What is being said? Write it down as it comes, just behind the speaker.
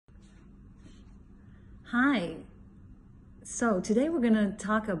Hi. So today we're going to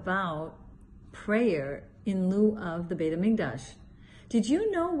talk about prayer in lieu of the Beit HaMikdash. Did you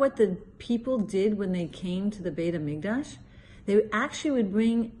know what the people did when they came to the Beit HaMikdash? They actually would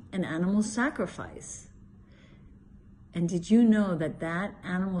bring an animal sacrifice. And did you know that that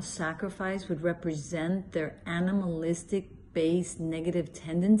animal sacrifice would represent their animalistic-based negative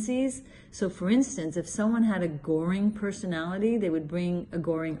tendencies? So for instance, if someone had a goring personality, they would bring a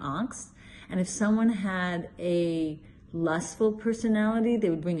goring ox. And if someone had a lustful personality, they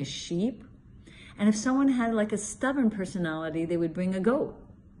would bring a sheep. And if someone had like a stubborn personality, they would bring a goat.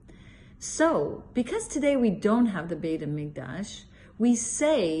 So, because today we don't have the Beit HaMikdash, we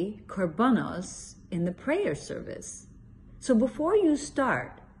say korbanos in the prayer service. So before you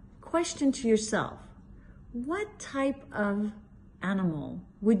start, question to yourself, what type of animal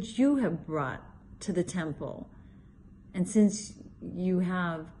would you have brought to the temple? And since you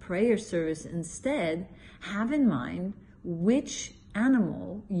have prayer service instead, have in mind which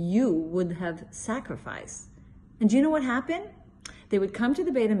animal you would have sacrificed. And do you know what happened? They would come to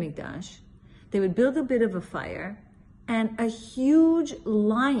the Beit HaMikdash, they would build a bit of a fire, and a huge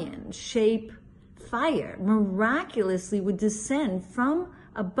lion-shaped fire miraculously would descend from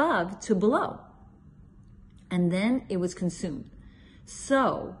above to below. And then it was consumed.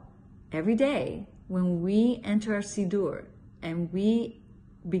 So every day when we enter our Siddur and we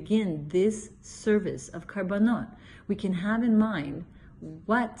begin this service of Karbanot, we can have in mind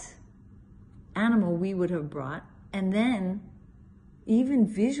what animal we would have brought, and then even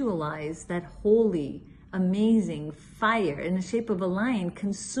visualize that holy, amazing fire in the shape of a lion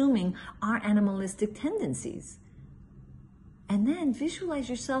consuming our animalistic tendencies. And then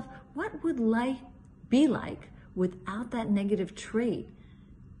visualize yourself, what would life be like without that negative trait?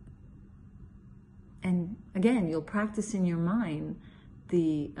 And again, you'll practice in your mind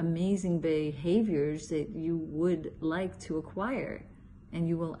the amazing behaviors that you would like to acquire, and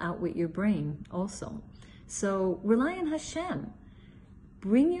you will outwit your brain also. So rely on Hashem.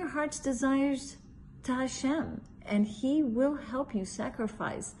 Bring your heart's desires to Hashem, and He will help you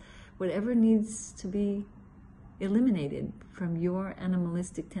sacrifice whatever needs to be eliminated from your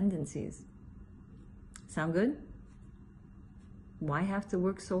animalistic tendencies. Sound good? Why have to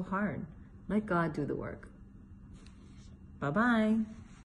work so hard? Let God do the work. Bye-bye.